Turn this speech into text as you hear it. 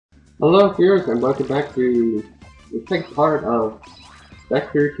Hello viewers and welcome back to the second part of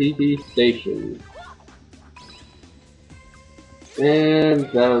Vector TV Station. And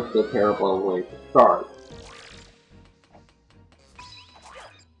that was a terrible way to start.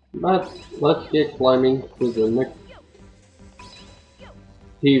 But let's get climbing to the next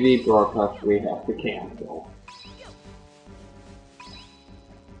TV broadcast we have to cancel.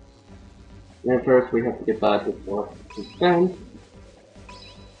 And first we have to get back to Fort Suspense.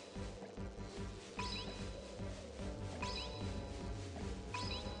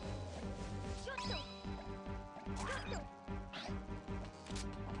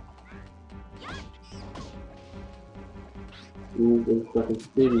 In the second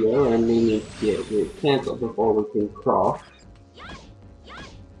video, and we need to get it cancelled before we can cross.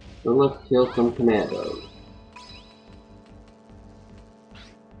 So let's kill some commandos.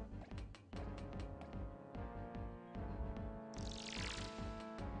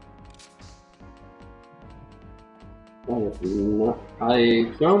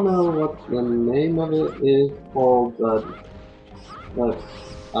 I don't know what the name of it is called, but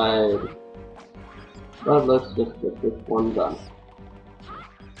let's just get this one done.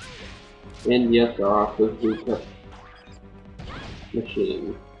 And yes, there are 50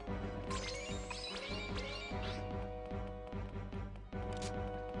 machines.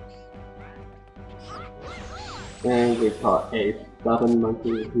 And we caught a stubborn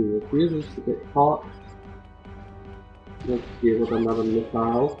monkey who refuses to get caught. Let's deal with another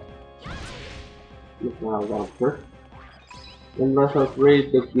missile launcher. And let us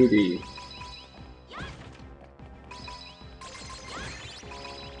raid the duties.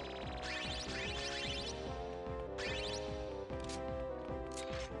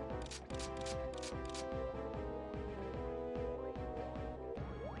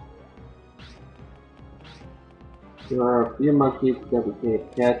 There are a few monkeys that we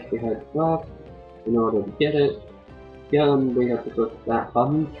can't catch the heads up. In order to get them, we have to push that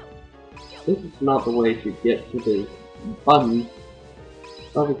button. This is not the way to get to the button,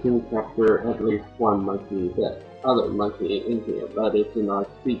 but we can capture at least one monkey, that other monkey in here, but it's in our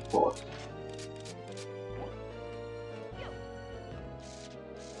speed force.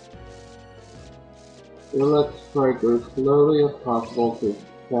 So let's try to go slowly as possible to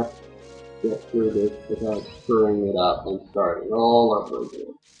get through this without screwing it up and starting all over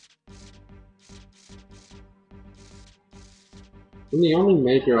again. And the only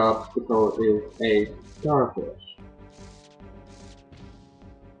major obstacle is a starfish.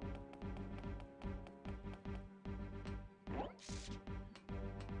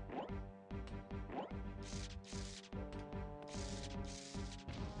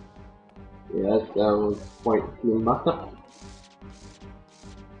 Yes, that was quite a few muck-ups.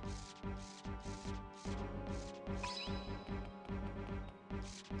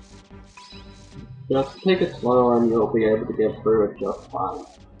 Just take it slow and you'll be able to get through it just fine.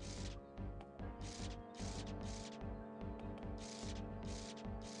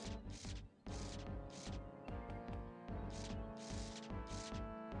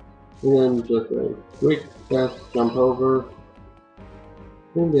 And just a quick fast jump over,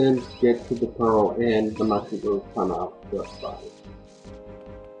 and then get to the pearl and the monkey will come out just fine.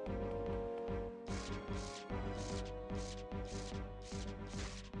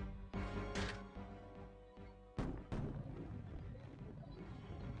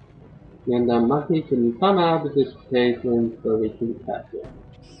 And the monkey can come out of this station so we can catch it.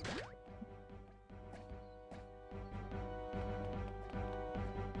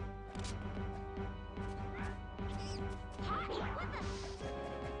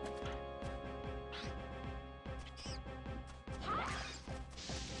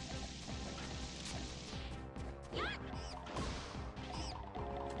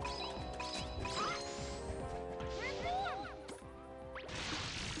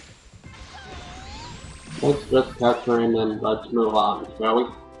 Let's just capture him and let's move on, shall we?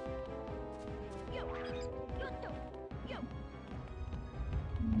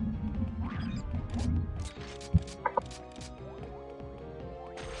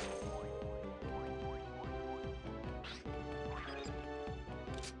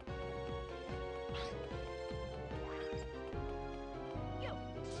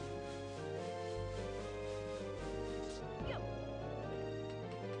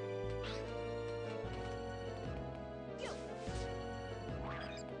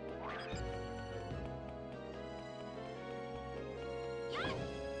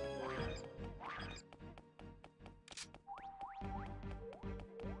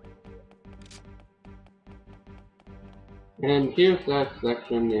 And here's that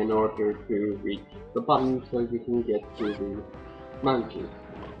section in order to reach the button so you can get to the monkey.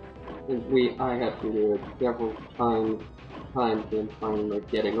 And I had to do it several times and finally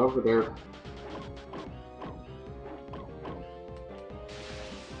getting over there.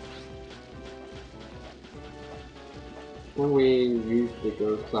 When we usually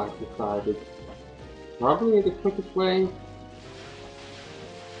go side to side, it's probably the quickest way.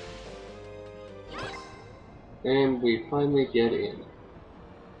 And we finally get in.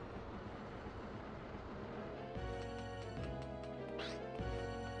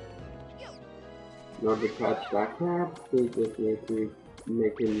 In order to catch that crab, we just need to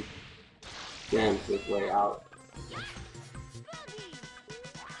make him dance his way out.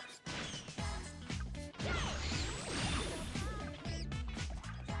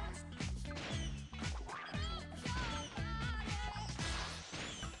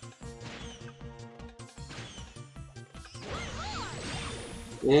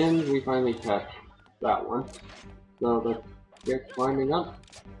 And we finally catch that one. So let's get climbing up.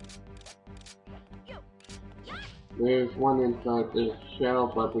 There's one inside the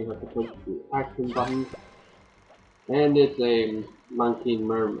shell, but we have to push the action button. And it's a monkey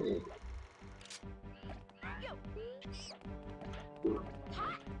mermaid.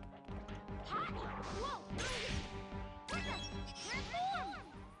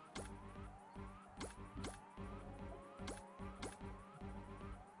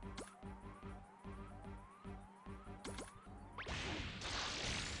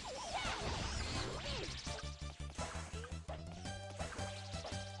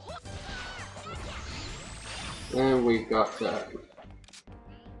 And we got that.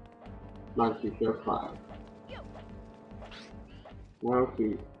 Monkey Show 5. Now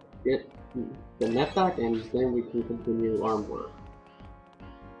to get the net back, and then we can continue onward.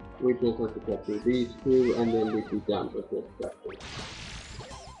 We just have to get through these two, and then we'd be done with this section.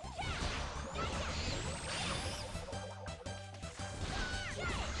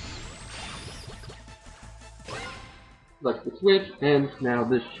 Select the switch, and now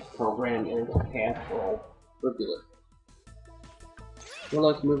this program is canceled. Look at it. So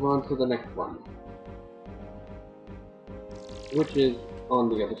let's move on to the next one, which is on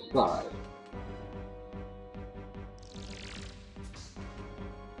the other side.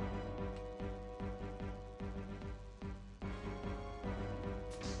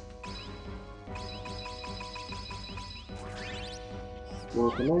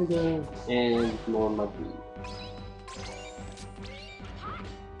 More flamingo and more monkey.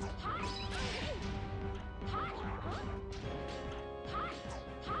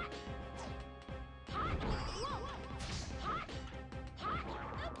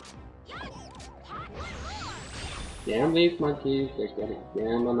 Damn these monkeys, they're getting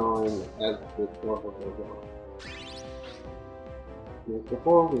damn annoying as this level goes on. As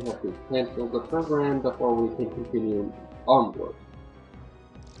before, we have to cancel the program before we can continue onward.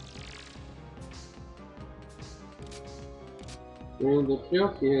 And the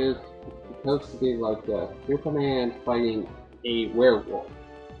joke is supposed to be like Superman fighting a werewolf,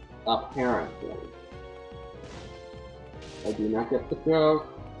 apparently. I do not get the joke,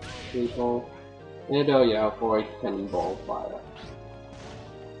 people. And oh yeah, avoid cannonball fire.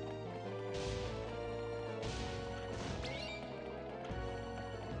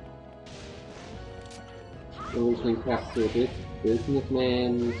 And we can capture this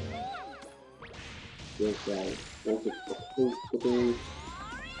businessman. This guy, think it's supposed to be.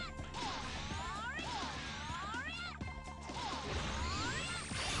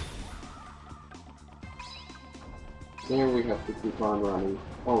 And we have to keep on running,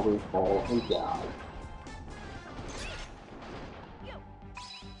 or we fall and die.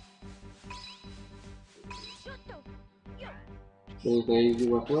 There's a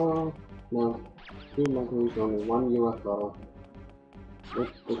UFO. No, 2 monkeys, only 1 UFO.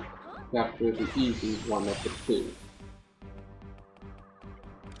 Let's just capture the easy one of the 2.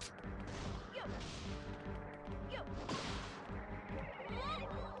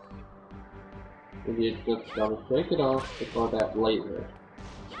 Maybe it's just gotta shake it off before that laser.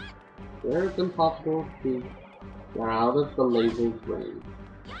 Where it's impossible to get out of the laser's range.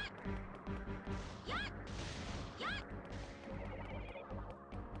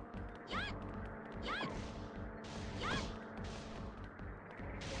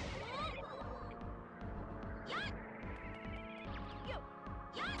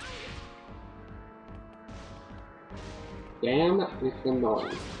 Damn, it's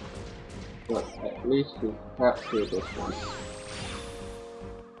annoying. But at least we captured this one.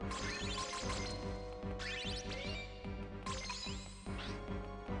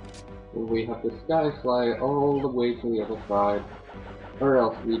 And we have to sky fly all the way to the other side, or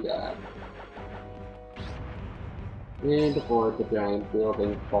else we die. and avoid the giant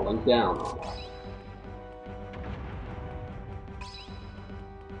building falling down on us.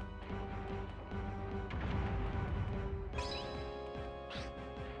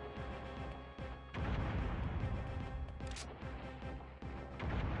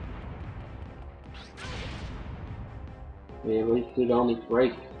 And we should only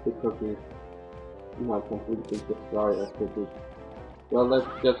break the cookies, not completely destroy the cookies. Well, let's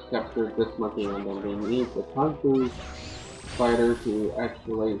just capture this monkey and then we need the Kung Fu fighter to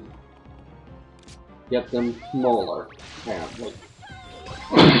actually get them smaller, apparently.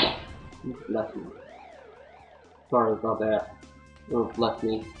 Bless me. Sorry about that. Oh, bless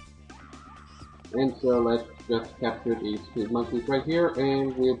me. And so let's just capture these two monkeys right here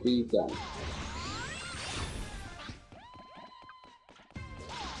and we'll be done.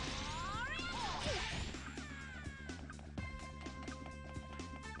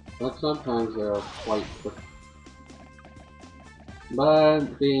 But sometimes they're quite quick.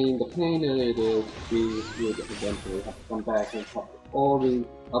 But being the pain that it is, we would eventually have to come back and capture all the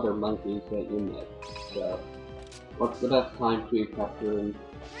other monkeys that you met. So, what's the best time to capture them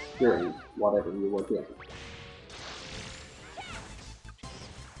during whatever you were doing?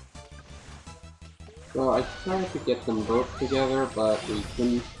 So I tried to get them both together, but we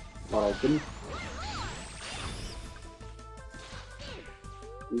couldn't. But I couldn't.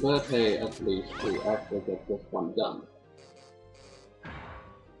 But hey, at least we actually get this one done.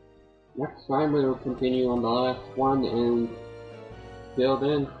 Next time we will continue on the last one, and till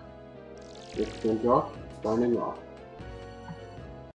then, it's been Josh, signing off.